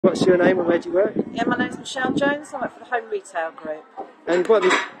What's your name and where do you work? Yeah, my name's Michelle Jones. I work for the Home Retail Group. And what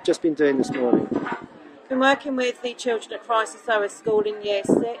have you just been doing this morning? Been working with the children at Christ the Sower School in Year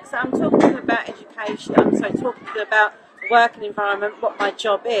 6. I'm talking to them about education. Talking to them about the working environment, what my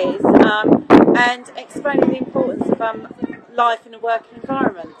job is, and explaining the importance of life in a working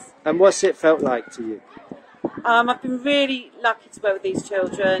environment. And what's it felt like to you? I've been really lucky to work with these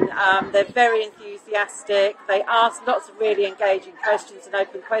children. They're very enthusiastic. They ask lots of really engaging questions and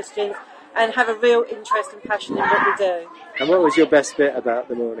open questions and have a real interest and passion in what we do. And what was your best bit about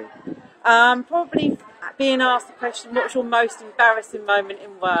the morning? Probably being asked the question, what's your most embarrassing moment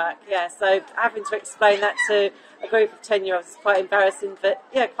in work? Yeah, so having to explain that to a group of 10-year-olds is quite embarrassing, but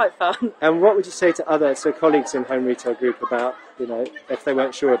yeah, quite fun. And what would you say to other colleagues in Home Retail Group about, if they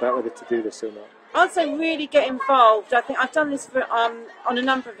weren't sure about whether to do this or not? I'd say really get involved. I think I've done this on a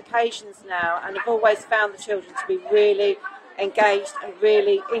number of occasions now, and I've always found the children to be really engaged and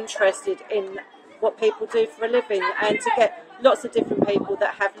really interested in what people do for a living, and to get lots of different people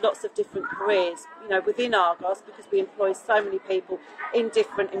that have lots of different careers, within Argos, because we employ so many people in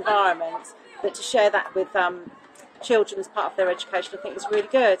different environments, that to share that with children as part of their education, I think is really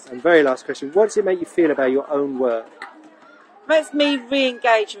good. And very last question, what does it make you feel about your own work? It makes me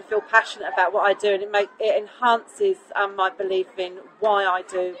re-engage and feel passionate about what I do, and it enhances my belief in why I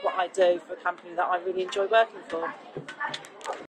do what I do for a company that I really enjoy working for.